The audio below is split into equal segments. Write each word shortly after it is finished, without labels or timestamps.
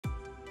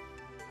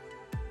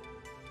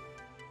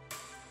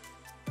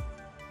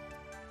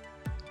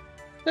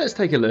Let's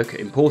take a look at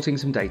importing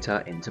some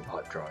data into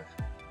Pipedrive.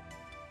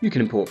 You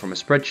can import from a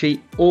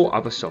spreadsheet or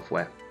other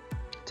software.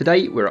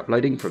 Today we're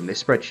uploading from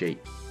this spreadsheet.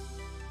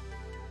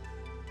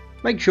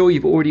 Make sure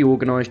you've already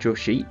organised your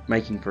sheet,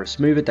 making for a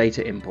smoother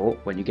data import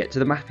when you get to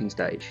the mapping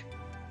stage.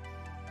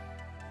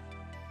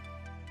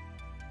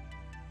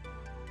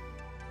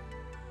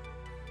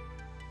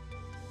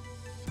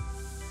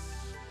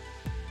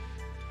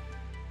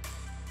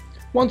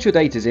 Once your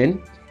data's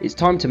in, it's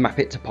time to map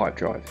it to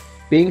Pipedrive,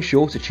 being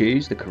sure to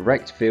choose the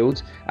correct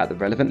fields at the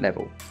relevant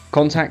level: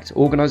 contact,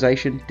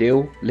 organisation,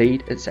 deal,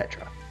 lead,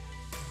 etc.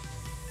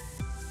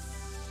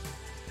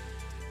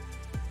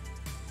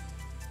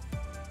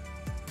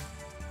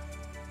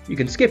 You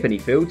can skip any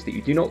fields that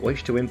you do not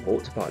wish to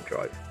import to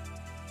Pipedrive.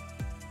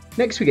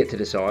 Next we get to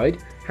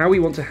decide how we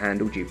want to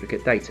handle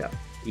duplicate data,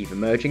 either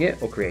merging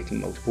it or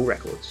creating multiple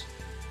records.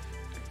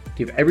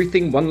 Give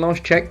everything one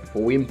last check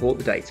before we import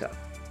the data.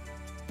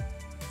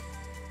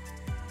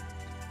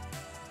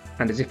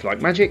 And as if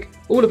like magic,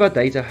 all of our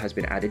data has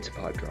been added to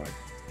Pipedrive.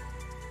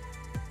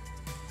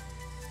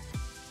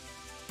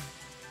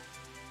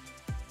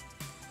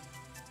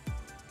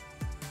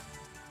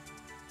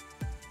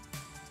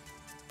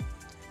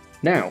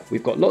 Now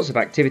we've got lots of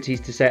activities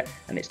to set,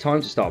 and it's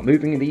time to start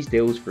moving these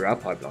deals through our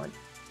pipeline.